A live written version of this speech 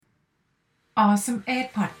Awesome Ed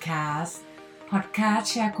Podcast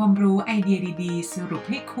แชร์ความรู้ไอเดียดีๆสรุป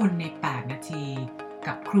ให้คุณใน8นาที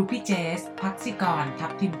กับครูพี่เจสภักษิกรทั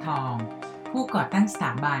บทิมทองผู้ก่อตั้งสถ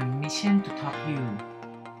าบัน Mission to Top You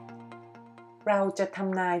เราจะท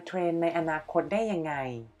ำนายเทรนด์ในอนาคตได้ยังไง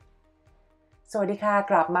สวัสดีค่ะ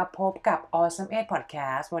กลับมาพบกับ Awesome Ed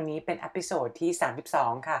Podcast วันนี้เป็นเอพิโซดที่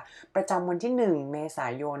32ค่ะประจำวันที่1เมษา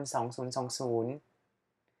ยน2020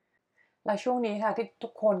และช่วงนี้ค่ะที่ทุ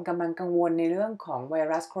กคนกำลังกังวลในเรื่องของไว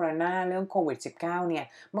รัสโคโรนาเรื่องโควิด -19 เนี่ย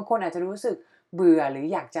บางคนอาจจะรู้สึกเบื่อหรือ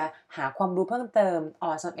อยากจะหาความรู้เพิ่มเติม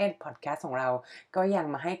Awesome Ed Podcast ของเราก็ยัง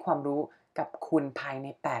มาให้ความรู้กับคุณภายใน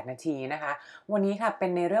8นาทีนะคะวันนี้ค่ะเป็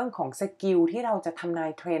นในเรื่องของสกิลที่เราจะทำนา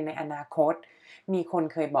ยเทรนด์ในอนาคตมีคน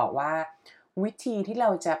เคยบอกว่าวิธีที่เรา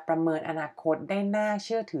จะประเมินอนาคตได้น่าเ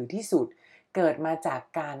ชื่อถือที่สุดเกิดมาจาก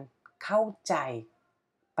การเข้าใจ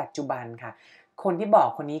ปัจจุบันค่ะคนที่บอก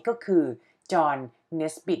คนนี้ก็คือจอห์นเน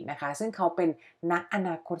สบิทนะคะซึ่งเขาเป็นนักอน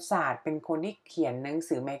าคตศาสตร์เป็นคนที่เขียนหนัง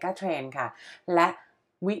สือ Mega Trend ค่ะและ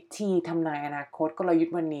วิธีทำนายอนาคตกลยุท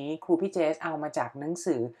ธ์วันนี้ครูพี่เจสเอามาจากหนัง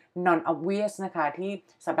สือ Non Obvious นะคะที่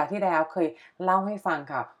สัปดาห์ที่แล้วเคยเล่าให้ฟัง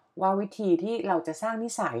ค่ะว่าวิธีที่เราจะสร้างนิ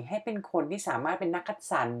สัยให้เป็นคนที่สามารถเป็นนักคัด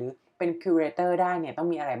สรรหรือเป็นคิวเรเตอร์ได้เนี่ยต้อง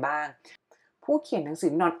มีอะไรบ้างผู้เขียนหนังสื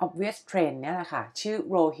อ Non Obvious Trend เนี่ยแหละค่ะชื่อ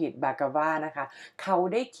โรฮิตบากาวานะคะเขา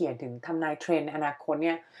ได้เขียนถึงทำนายเทรนด์ในอนาคตเ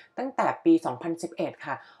นี่ยตั้งแต่ปี 2011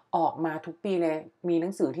 ค่ะออกมาทุกปีเลยมีหนั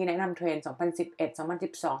งสือที่แนะนำเทรนด์ 2011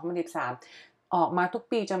 2012 2013 ออกมาทุก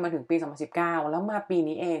ปีจนมาถึงปี 2019 แล้วมาปี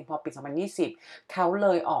นี้เองพอปี 2020 เขาเล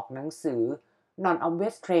ยออกหนังสือ Non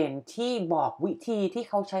Obvious Trend ที่บอกวิธีที่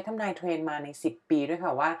เขาใช้ทำนายเทรนด์มาใน10ปีด้วยค่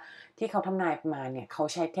ะว่าที่เขาทำนายมาเนี่ยเขา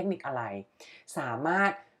ใช้เทคนิคอะไรสามาร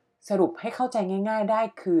ถสรุปให้เข้าใจง่ายๆได้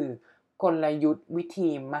คือกลยุทธ์วิธี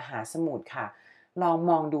มหาสมุทรค่ะลอง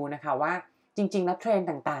มองดูนะคะว่าจริงๆแล้วเทรนด์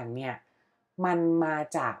ต่างๆเนี่ยมันมา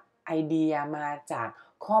จากไอเดียมาจาก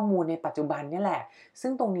ข้อมูลในปัจจุบันนี่แหละซึ่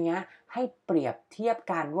งตรงนี้ให้เปรียบเทียบ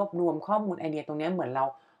การรวบรวมข้อมูลไอเดียตรงนี้เหมือนเรา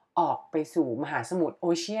ออกไปสู่มหาสมุทรโอ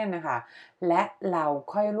เชียนนะคะและเรา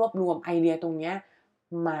ค่อยรวบรวมไอเดียตรงนี้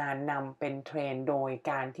มานำเป็นเทรนด์โดย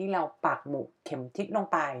การที่เราปักหมุดเข็มทิศลง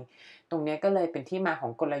ไปตรงนี้ก็เลยเป็นที่มาขอ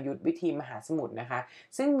งกลยุทธ์วิธีมหาสมุทรนะคะ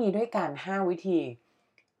ซึ่งมีด้วยกัน5วิธี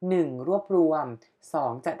1รวบรวม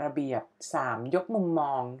2จัดระเบียบ3ยกมุมม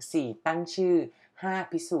อง4ตั้งชื่อ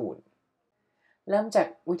5พิสูจน์เริ่มจาก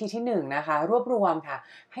วิธีที่1นะคะรวบรวมค่ะ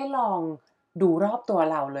ให้ลองดูรอบตัว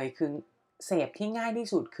เราเลยคือเสพที่ง่ายที่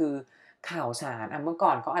สุดคือข่าวสารเมื่อก่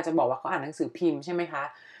อนเขาอาจจะบอกว่าเขาอ่านหนังสือพิมพ์ใช่ไหมคะ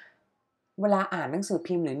เวลาอ่านหนังสือ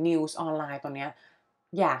พิมพ์หรือนิวส์ออนไลน์ตอนเนี้ย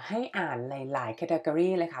อยากให้อ่านหลายๆ category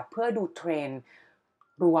เลยค่ะเพื่อดูเทรนด์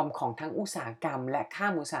รวมของทั้งอุตสาหกรรมและข้า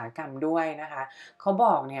มอุตสาหกรรมด้วยนะคะเขาบ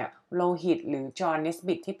อกเนี่ยโลหิตหรือจอห์นเนส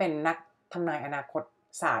บิทที่เป็นนักทำนายอนาคต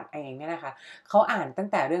ศาสตร์เองเนี่ยนะคะเขาอ่านตั้ง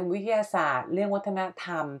แต่เรื่องวิทยาศาสตร์เรื่องวัฒนธ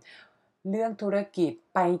รรมเรื่องธุรกิจ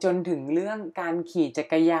ไปจนถึงเรื่องการขี่จั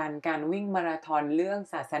กรยานการวิ่งมาราธอนเรื่อง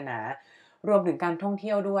ศาสนารวมถึงการท่องเ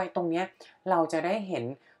ที่ยวด้วยตรงเนี้ยเราจะได้เห็น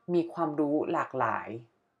มีความรู้หลากหลาย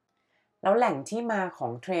แล้วแหล่งที่มาขอ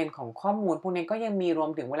งเทรนด์ของข้อมูลพวกนี้ก็ยังมีรวม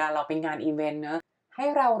ถึงเวลาเราไปงานอีเวนต์เนอะให้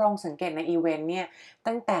เราลองสังเกตในอีเวนต์เนี่ย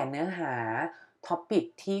ตั้งแต่เนื้อหาtopic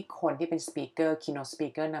ที่คนที่เป็น speaker keynote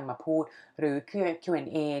speaker นำมาพูดหรือ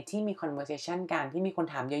Q&A ที่มี conversation กันที่มีคน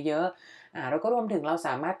ถามเยอะๆแล้วก็รวมถึงเราส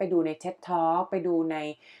ามารถไปดูใน TED Talk ไปดูใน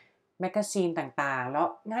แมกกาซีนต่างๆแล้ว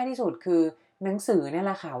ง่ายที่สุดคือหนังสือเนี่ยแห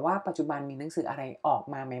ละค่ะว่าปัจจุบันมีหนังสืออะไรออก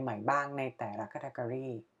มาใหม่ๆบ้างในแต่ละ category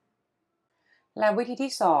และวิธี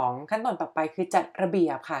ที่2ขั้นตอนต่อไปคือจัดระเบี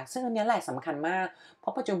ยบค่ะซึ่งอันนี้แหละสำคัญมากเพรา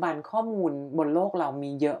ะปัจจุบันข้อมูลบนโลกเรา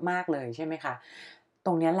มีเยอะมากเลยใช่ไหมคะต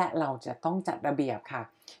รงนี้แหละเราจะต้องจัดระเบียบค่ะ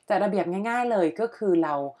จัดระเบียบง่ายๆเลยก็คือเร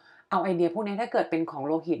าเอาไอเดียพวกนี้ถ้าเกิดเป็นของ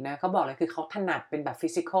โลหิตนะเขาบอกเลยคือเขาถนัดเป็นแบบฟิ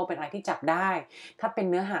สิกอลเป็นอะไรที่จับได้ถ้าเป็น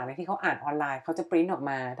เนื้อหาอะไรที่เขาอ่านออนไลน์เขาจะปริ้นออก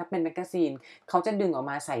มาถ้าเป็นแมกกาซีนเขาจะดึงออก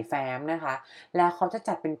มาใส่แฟ้มนะคะแล้วเขาจะ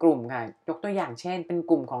จัดเป็นกลุ่มค่ะยกตัวอย่างเช่นเป็น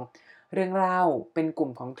กลุ่มของเรื่องเล่าเป็นกลุ่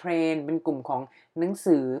มของเทรนด์เป็นกลุ่มของหนัง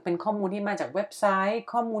สือเป็นข้อมูลที่มาจากเว็บไซต์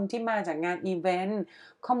ข้อมูลที่มาจากงานอีเวนต์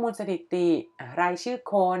ข้อมูลสถิติรายชื่อ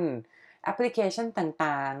คนแอปพลิเคชัน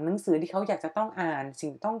ต่างๆหนังสือที่เขาอยากจะต้องอ่านสิ่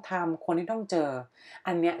งต้องทำคนที่ต้องเจอ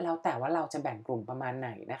อันเนี้ยแล้วแต่ว่าเราจะแบ่งกลุ่มประมาณไหน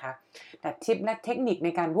นะคะแต่ทิปและเทคนิคใน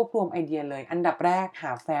การรวบรวมไอเดียเลยอันดับแรกห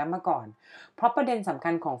าแฟ้มมาก่อนเพราะประเด็นสำคั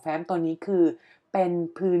ญของแฟ้มตัวนี้คือเป็น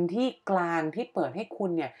พื้นที่กลางที่เปิดให้คุ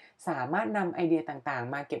ณเนี่ยสามารถนำไอเดียต่าง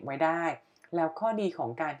ๆมาเก็บไว้ได้แล้วข้อดีของ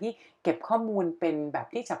การที่เก็บข้อมูลเป็นแบบ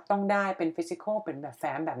ที่จับต้องได้เป็น physical เป็นแบบแ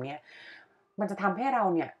ฟ้มแบบเนี้ยมันจะทำให้เรา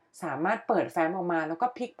เนี่ยสามารถเปิดแฟ้มออกมาแล้วก็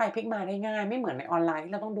พลิกไปพลิกมาได้ง่ายไม่เหมือนในออนไลน์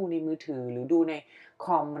ที่เราต้องดูในมือถือหรือดูในค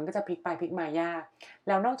อมมันก็จะพลิกไปพลิกมายากแ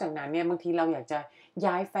ล้วนอกจากนั้นเนี่ยบางทีเราอยากจะ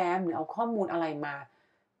ย้ายแฟ้มหรือเอาข้อมูลอะไรมา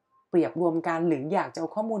เปรียบรวมกันหรืออยากจะเอา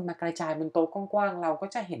ข้อมูลมากระจายบนโต๊ะกว้างๆเราก็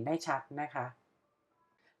จะเห็นได้ชัดนะคะ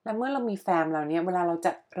และเมื่อเรามีแฟ้มแล้วเนี่ยเวลาเรา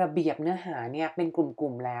จัดระเบียบเนื้อหาเนี่ยเป็นก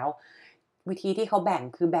ลุ่มๆแล้ววิธีที่เขาแบ่ง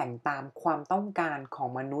คือแบ่งตามความต้องการของ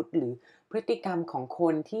มนุษย์หรือพฤติกรรมของค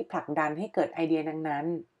นที่ผลักดันให้เกิดไอเดียนั้น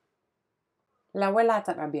ๆแล้วเวลา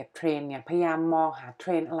จัดระเบียบ trend เนี่ยพยายามมองหา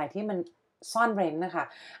trend อะไรที่มันซ่อนเร้นน่ะค่ะ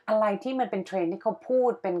อะไรที่มันเป็น trend ที่เขาพู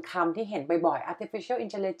ดเป็นคำที่เห็นบ่อยๆ artificial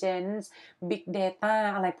intelligence big data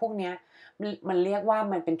อะไรพวกเนี้ยมันเรียกว่า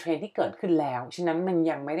มันเป็น trend ที่เกิดขึ้นแล้วฉะนั้นมัน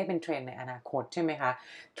ยังไม่ได้เป็น trend ในอนาคตใช่ไหมคะ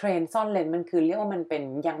trend ซ่อนเร้นมันคือเรียกว่ามันเป็น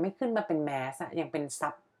ยังไม่ขึ้นมาเป็น mass อะยังเป็น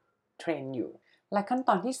sub trend อยู่และขั้นต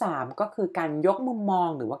อนที่3ก็คือการยกมุมมอง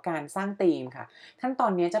หรือว่าการสร้างธีมค่ะขั้นตอ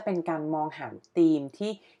นนี้จะเป็นการมองหาธีม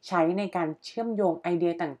ที่ใช้ในการเชื่อมโยงไอเดี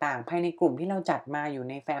ยต่างๆภายในกลุ่มที่เราจัดมาอยู่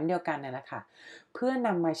ในแฟ้มเดียวกันน่ะนะคะเพื่อน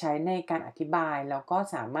ำมาใช้ในการอธิบายแล้วก็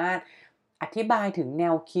สามารถอธิบายถึงแน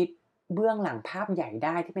วคิดเบื้องหลังภาพใหญ่ไ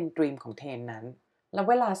ด้ที่เป็นธีมของเทรนด์นั้น แล้ว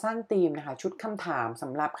เวลาสร้างธีมนะคะชุดคำถามส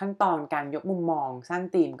ำหรับขั้นตอนการยกมุมมองสร้าง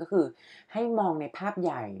ธีมก็คือให้มองในภาพใ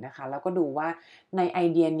หญ่นะคะแล้วก็ดูว่าในไอ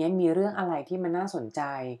เดียเนี้ยมีเรื่องอะไรที่มันน่าสนใจ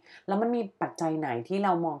แล้วมันมีปัจจัยไหนที่เร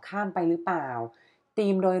ามองข้ามไปหรือเปล่าธี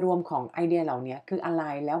มโดยรวมของไอเดียเหล่านี้คืออะไร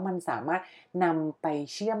แล้วมันสามารถนำไป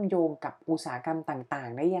เชื่อมโยงกับอุตสาหกรรมต่าง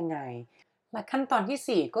ๆได้ยังไงและขั้นตอน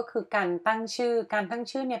ที่4ก็คือการตั้งชื่อการตั้ง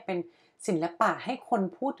ชื่อเนี่ยเป็นศิลปะให้คน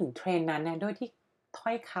พูดถึงเทรนด์นั้นนะโดยที่ถ้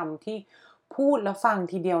อยคำที่ พูดแล้วฟัง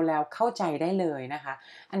ทีเดียวแล้วเข้าใจได้เลยนะคะ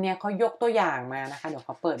อันเนี้ยเขายกตัวอย่างมานะคะเดี๋ยวข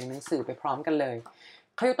อเปิดในหนังสือไปพร้อมกันเลย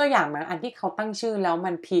เขายกตัวอย่างมาอันที่เขาตั้งชื่อแล้ว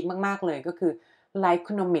มันพีกมากๆเลยก็คือ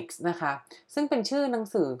Likeonomics นะคะซึ่งเป็นชื่อหนัง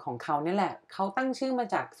สือของเขาเนี่ยแหละเขาตั้งชื่อมา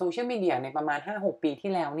จาก Social Media ในประมาณ5-6 ปี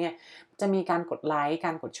ที่แล้วเนี่ยจะมีการกดไลก์ก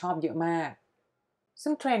ารกดชอบเยอะมาก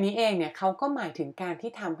ซึ่งเทรนด์นี้เองเนี่ยเขาก็หมายถึงการ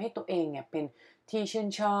ที่ทำให้ตัวเองเนี่ยเป็นที่ชื่น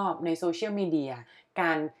ชอบใน Social Media ก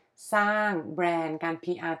ารสร้างแบรนด์การ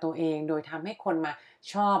PR ตัวเองโดยทำให้คนมา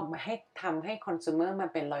ชอบให้ทำให้ consumer มา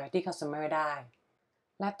เป็น loyalty customer ได้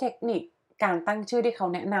และเทคนิคการตั้งชื่อที่เขา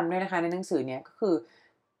แนะนำด้วยนะคะในหนังสือเนี้ยก็คือ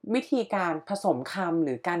วิธีการผสมคำห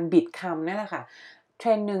รือการบิดคำนั่นแหละค่ะเทร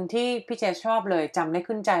นด์หนึ่งที่พี่เจชอบเลยจำได้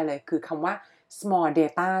ขึ้นใจเลยคือคำว่า small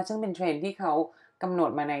data ซึ่งเป็นเทรนด์ที่เขากำหน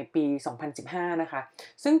ดมาในปี 2015 นะคะ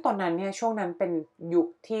ซึ่งตอนนั้นเนี่ยช่วงนั้นเป็นยุค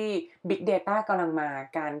ที่ Big Data กำลังมา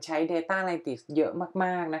การใช้ Data Analytics เยอะม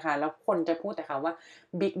ากๆนะคะแล้วคนจะพูดแต่คำว่า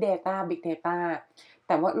Big Data Big Data แ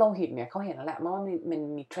ต่ว่าโลหิตเนี่ยเขาเห็นแล้วแหละว่ามัน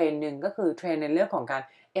มีเทรนด์หนึ่งก็คือเทรนด์ในเรื่องของการ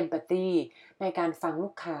Empathy ในการฟังลู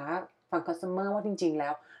กค้าฟัง Customer ว่าจริงๆแล้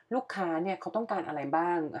วลูกค้าเนี่ยเขาต้องการอะไรบ้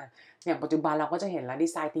างอย่างปัจจุบันเราก็จะเห็นแล้ว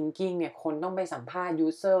Design Thinking เนี่ยคนต้องไปสัมภาษณ์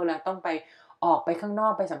User แล้วต้องไปออกไปข้างนอ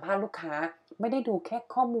กไปสัมภาษณ์ลูกค้าไม่ได้ดูแค่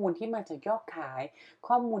ข้อมูลที่มาจากยอดขาย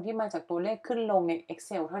ข้อมูลที่มาจากตัวเลขขึ้นลงใน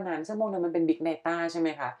Excel เท่านั้นซึ่งพวกนั้นมันเป็น Big Data ใช่ไหม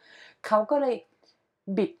คะเขาก็เลย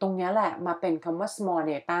บิดตรงเนี้ยแหละมาเป็นคำว่า Small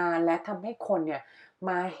Data และทำให้คนเนี่ย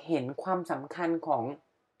มาเห็นความสำคัญของ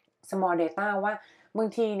Small Data ว่าบาง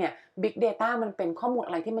ทีเนี่ย Big Data มันเป็นข้อมูลอ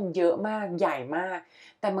ะไรที่มันเยอะมากใหญ่มาก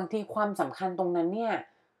แต่บางทีความสำคัญตรงนั้นเนี่ย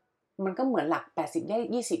มันก็เหมือนหลัก80แยก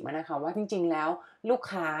20อะนะคะว่าจริงๆแล้วลูก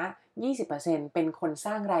ค้า20%เป็นคนส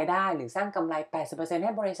ร้างรายได้หรือสร้างกำไร80%ใ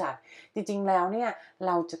ห้บริษัทจริงๆแล้วเนี่ยเ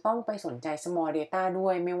ราจะต้องไปสนใจ Small Data ด้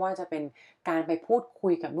วยไม่ว่าจะเป็นการไปพูดคุ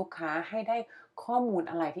ยกับลูกค้าให้ได้ข้อมูล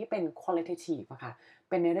อะไรที่เป็น qualitative อะค่ะ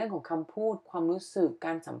เป็นในเรื่องของคำพูดความรู้สึกก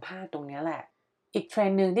ารสัมภาษณ์ตรงเนี้ยแหละ อีกเทรน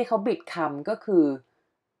ด์หนึ่งที่เขาบิดคำก็คือ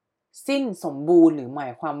สิ้นสมบูรณ์หรือหมา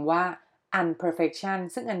ยความว่า unperfection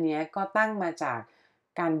ซึ่งอันเนี้ยก็ตั้งมาจาก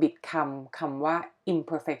การบิดคำว่า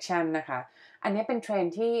imperfection นะคะอันนี้เป็นเทรน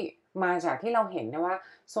ด์ที่มาจากที่เราเห็นนะว่า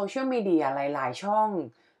Social Media หลายๆช่อง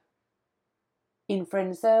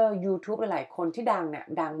Influencer ยูทูบหลายๆคนที่ดังเนี่ย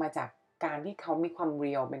ดังมาจากการที่เขามีความ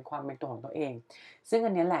real เป็นความเป็นตัวของตัวเองซึ่ง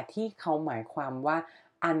อันเนี้ยแหละที่เขาหมายความว่า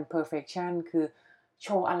unperfection คือโช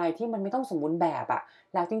ว์อะไรที่มันไม่ต้องสมบูรณ์แบบอะ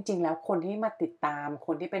แล้วจริงๆแล้วคนที่มาติดตามค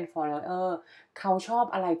นที่เป็น follower เขาชอบ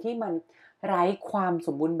อะไรที่มันไร้ความส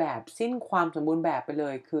มบูรณ์แบบสิ้นความสมบูรณ์แบบไปเล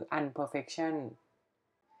ยคือ unperfection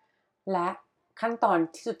และขั้นตอน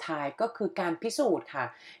ที่สุดท้ายก็คือการพิสูจน์ค่ะ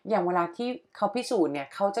อย่างเวลาที่เขาพิสูจน์เนี่ย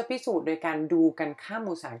เขาจะพิสูจน์โดยการดูกันข้าม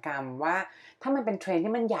อุตสาหกรรมว่าถ้ามันเป็น trend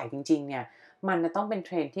ที่มันใหญ่จริงๆเนี่ยมันจะต้องเป็น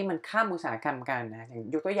trend ที่มันข้ามอุตสาหกรรมกันนะอย่าง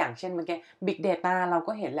ยกตัวอย่างเช่นเมื่อกี้ Big Data เรา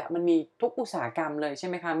ก็เห็นแหละมันมีทุกอุตสาหกรรมเลยใช่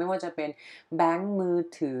ไหมคะไม่ว่าจะเป็นแบงก์มือ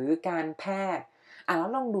ถือการแพทย์แล้ว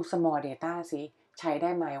ลองดู Small Data สิใช้ได้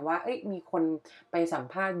ไหมว่าเฮ้ยมีคนไปสัม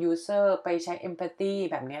ภาษณ์ User ไปใช้ Empathy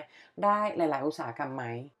แบบเนี้ยได้หลายๆอุตสาหกรรมไหม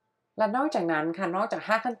และนอกจากนั้นค่ะนอกจาก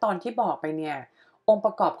5ขั้นตอนที่บอกไปเนี่ยองค์ป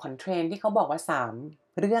ระกอบของเทรนด์ที่เขาบอกว่า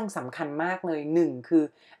3เรื่องสำคัญมากเลย1คือ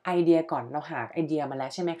ไอเดียก่อนเราหาไอเดียมาแล้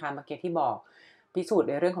วใช่ไหมคะเมื่อกี้ที่บอกพิสูจน์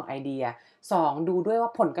ในเรื่องของไอเดีย2ดูด้วยว่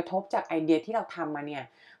าผลกระทบจากไอเดียที่เราทำมาเนี่ย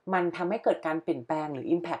มันทำให้เกิดการเปลี่ยนแปลงหรือ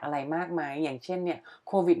impact อะไรมากไหมอย่างเช่นเนี่ย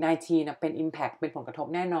โควิด -19 เป็น impact เป็นผลกระทบ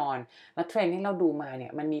แน่นอนแล้วเทรนด์ที่เราดูมาเนี่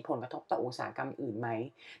ยมันมีผลกระทบต่ออุตสาหกรรมอื่นไหม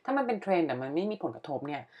ถ้ามันเป็นเทรนด์แต่มันไม่มีผลกระทบ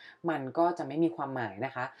เนี่ยมันก็จะไม่มีความหมายน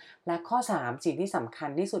ะคะและข้อ3สิ่งที่สำคัญ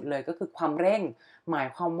ที่สุดเลยก็คือความเร่งหมาย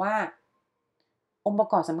ความว่าองค์ประ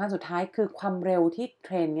กอบสำคัญสุดท้ายคือความเร็วที่เท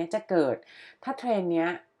รนด์นี้จะเกิดถ้าเทรนด์เนี้ย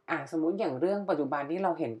สมมุติอย่างเรื่องปัจจุบันที่เร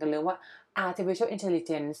าเห็นกันเลยว่า artificial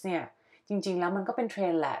intelligence เนี่ยจริงๆแล้วมันก็เป็นเทร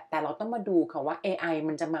นด์แหละแต่เราต้องมาดูค่ะว่า AI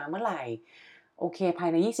มันจะมาเมื่อไหร่โอเคภาย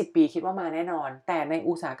ใน20ปีคิดว่ามาแน่นอนแต่ใน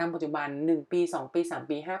อุตสาหกรรมปัจจุบัน1ปี2ปี3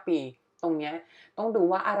ปี5ปีตรงเนี้ยต้องดู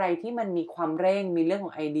ว่าอะไรที่มันมีความเร่งมีเรื่องข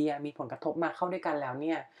องไอเดียมีผลกระทบมาเข้าด้วยกันแล้วเ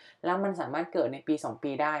นี่ยแล้วมันสามารถเกิดในปี2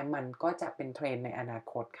ปีได้มันก็จะเป็นเทรนด์ในอนา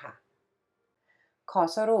คตค่ะขอ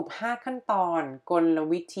สรุป5ขั้นตอนกล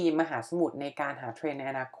วิธีมหาสมุทรในการหาเทรนด์ใน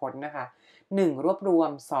อนาคตนะคะ1รวบรว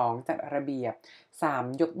ม2จัดระเบียบ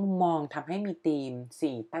3ยกมุมมองทำให้มีธีม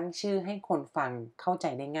4ตั้งชื่อให้คนฟังเข้าใจ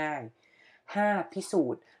ได้ง่าย5พิสู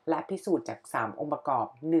จน์และพิสูจน์จาก3องค์ประกอบ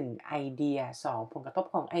1ไอเดีย2ผลกระทบ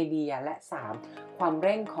ของไอเดียและ3ความเ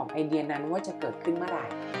ร่งของไอเดียนั้นว่าจะเกิดขึ้นเมื่อไหร่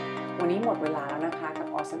วันนี้หมดเวลาแล้วนะคะกับ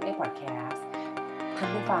Awesome A Podcast ท่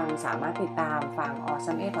านผู้ฟังสามารถติดตามฟัง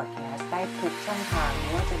Awesome A Podcast ได้ทุกช่องทางไม่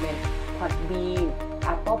ว่าจะเป็น Podbean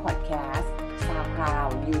Apple Podcast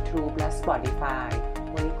SoundCloud YouTube และ Spotify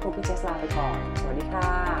วันนี้ครูพี่เจสลาไปก่อนสวัสดีค่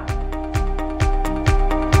ะ